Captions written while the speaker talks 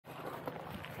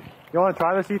You want to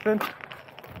try this, Ethan?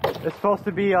 It's supposed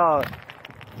to be, well,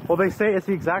 they say it's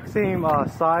the exact same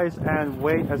size and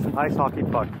weight as an ice hockey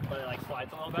puck. But it like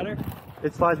slides a little better?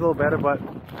 It slides a little better, but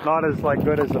not as like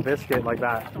good as a biscuit like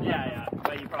that. Yeah,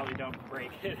 but you probably don't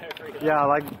break it every time. Yeah,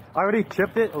 like, I already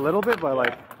chipped it a little bit, but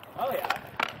like... Oh yeah.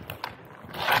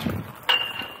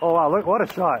 Oh wow, look, what a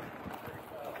shot.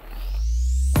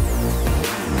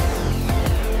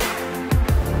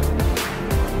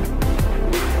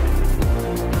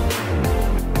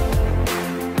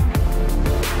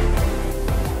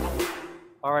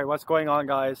 Alright, what's going on,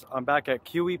 guys? I'm back at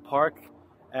XenoPuck,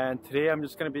 and today I'm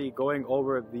just going to be going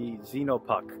over the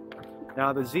XenoPuck.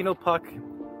 Now, the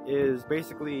XenoPuck is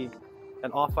basically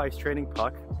an off-ice training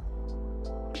puck.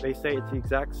 They say it's the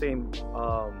exact same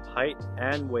height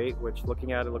and weight, which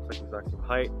looking at it looks like the exact same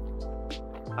height.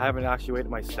 I haven't actually weighed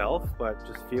it myself, but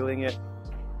just feeling it,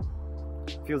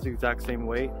 feels the exact same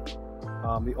weight.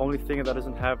 The only thing that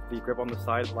doesn't have the grip on the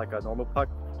side like a normal puck.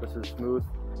 This is smooth.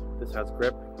 This has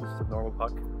grip. This is a normal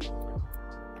puck.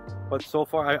 But so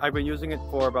far, I've been using it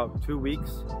for about 2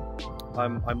 weeks.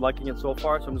 I'm liking it so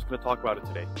far, so I'm just going to talk about it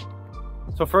today.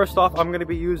 So first off, I'm going to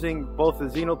be using both the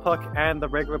XenoPuck and the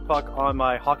regular puck on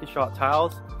my hockey shot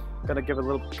tiles. I'm going to give a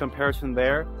little comparison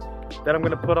there. Then I'm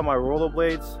going to put on my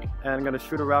rollerblades and I'm going to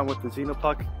shoot around with the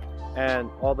XenoPuck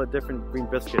and all the different green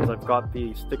biscuits. I've got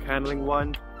the stick handling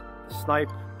one, the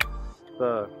snipe,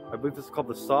 I believe this is called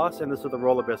the sauce, and this is the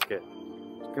roller biscuit.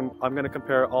 I'm going to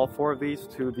compare all 4 of these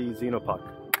to the XenoPuck.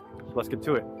 So let's get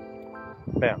to it.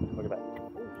 Bam, look at that.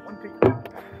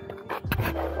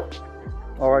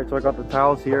 Alright, so I got the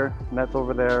towels here, nets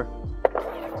over there.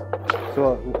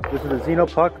 So this is the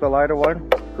XenoPuck, the lighter one,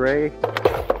 gray,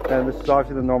 and this is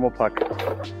obviously the normal puck.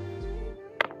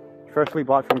 Freshly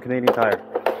bought from Canadian Tire.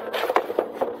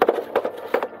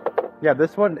 Yeah,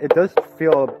 this one, it does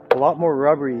feel a lot more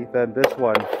rubbery than this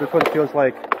one. This one feels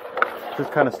like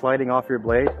just kind of sliding off your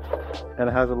blade, and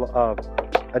it has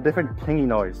a different plingy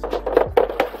noise.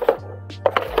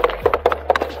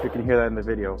 You can hear that in the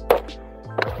video.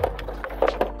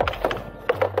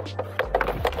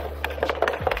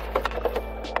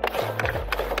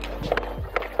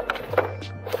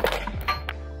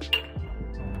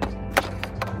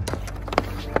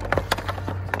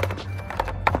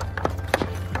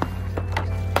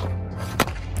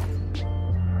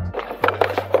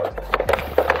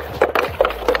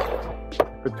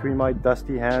 Between my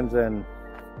dusty hands and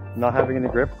not having any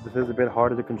grip, this is a bit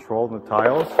harder to control than the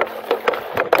tiles.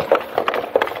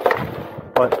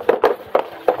 But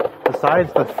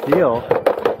besides the feel,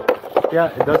 yeah,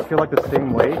 it does feel like the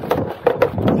same weight.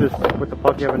 Just with the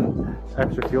puck, you have an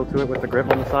extra feel to it with the grip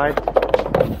on the side.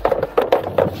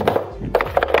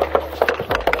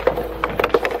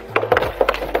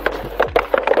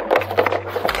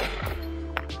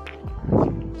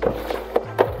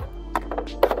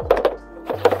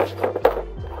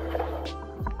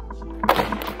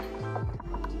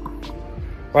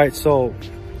 Right, so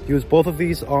use both of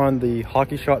these on the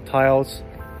hockey shot tiles.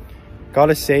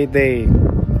 Gotta say, they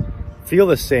feel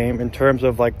the same in terms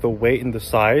of like the weight and the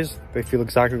size. They feel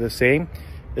exactly the same.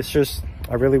 It's just,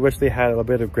 I really wish they had a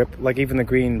bit of grip. Like even the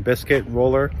green biscuit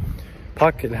roller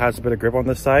puck, it has a bit of grip on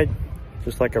this side,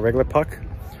 just like a regular puck.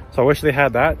 So I wish they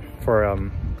had that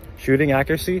for shooting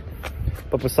accuracy.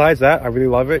 But besides that, I really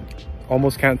love it.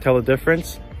 Almost can't tell the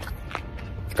difference.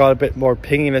 It's got a bit more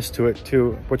pinginess to it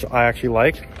too, which I actually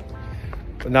like.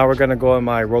 But now we're gonna go on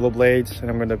my rollerblades and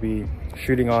I'm gonna be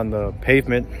shooting on the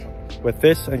pavement with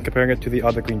this and comparing it to the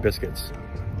other green biscuits.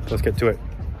 So let's get to it.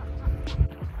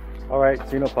 All right,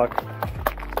 XenoPuck.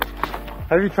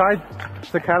 Have you tried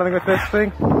stick handling with this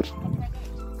thing?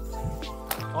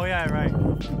 Oh yeah, right.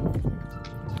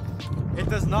 It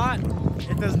does not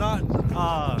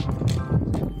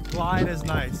glide as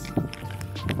nice.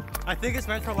 I think it's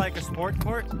meant for like a sport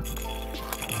court.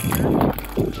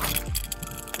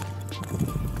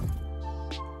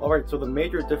 Alright, so the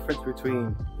major difference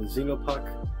between the XenoPuck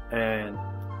and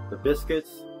the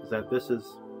biscuits is that this is,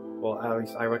 well, at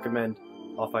least I recommend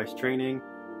off-ice training,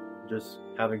 just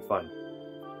having fun.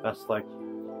 That's like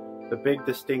the big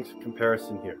distinct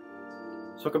comparison here.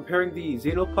 So comparing the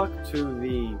XenoPuck to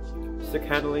the stick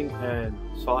handling and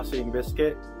saucing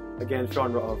biscuit, again, if you're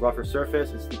on a rougher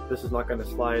surface, this is not going to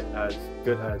slide as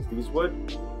good as these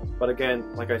would. But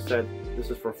again, like I said,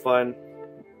 this is for fun.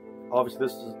 Obviously,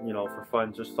 this is, you know, for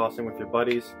fun, just saucing with your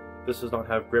buddies. This does not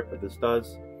have grip, but this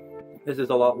does. This is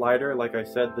a lot lighter. Like I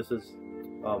said, this is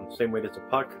same weight as a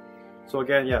puck. So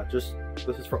again, yeah, just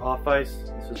this is for off ice.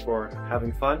 This is for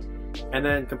having fun. And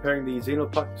then comparing the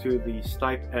XenoPuck to the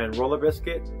snipe and roller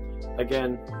biscuit.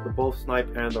 Again, the both snipe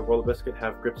and the roller biscuit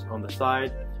have grips on the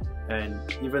side.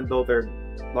 and even though they're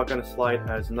not going to slide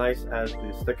as nice as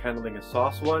the stick handling and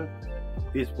sauce one,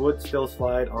 these would still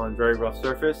slide on very rough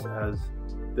surface as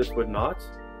this would not.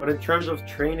 But in terms of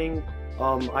training,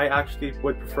 I actually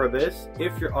would prefer this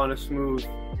if you're on a smooth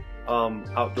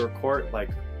outdoor court, like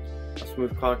a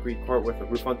smooth concrete court with a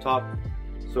roof on top,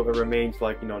 so it remains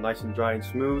like, you know, nice and dry and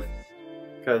smooth.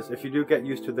 Because if you do get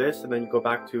used to this and then you go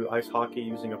back to ice hockey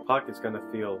using a puck, the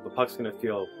puck's gonna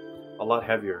feel a lot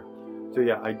heavier. So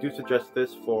yeah, I do suggest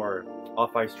this for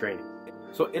off-ice training.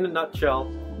 So in a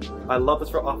nutshell, I love this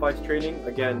for off-ice training.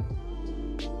 Again,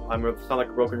 I'm gonna sound like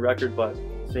a broken record, but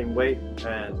same weight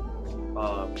and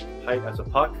height as a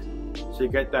puck, so you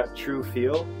get that true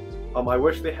feel. I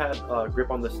wish they had grip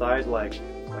on the side like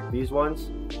these ones,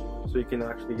 so you can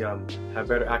actually have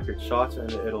better accurate shots,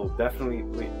 and it'll definitely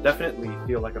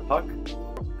feel like a puck.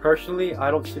 Personally,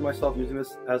 I don't see myself using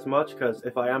this as much, because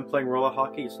if I am playing roller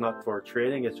hockey, it's not for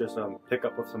training, it's just pick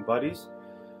up with some buddies.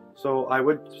 So I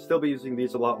would still be using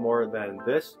these a lot more than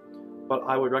this, but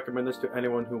I would recommend this to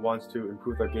anyone who wants to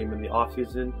improve their game in the off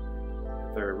season.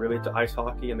 If they're really into ice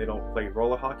hockey and they don't play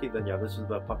roller hockey, then yeah, this is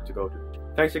the puck to go to.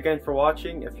 Thanks again for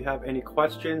watching. If you have any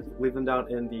questions, leave them down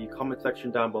in the comment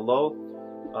section down below.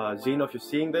 Xeno, if you're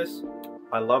seeing this,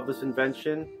 I love this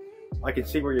invention. I can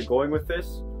see where you're going with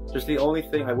this. Just the only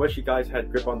thing, I wish you guys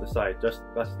had grip on the side.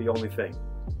 That's the only thing.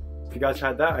 If you guys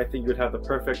had that, I think you'd have the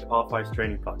perfect off-ice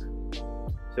training puck.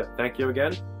 So yeah, thank you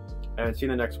again, and see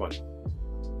you in the next one.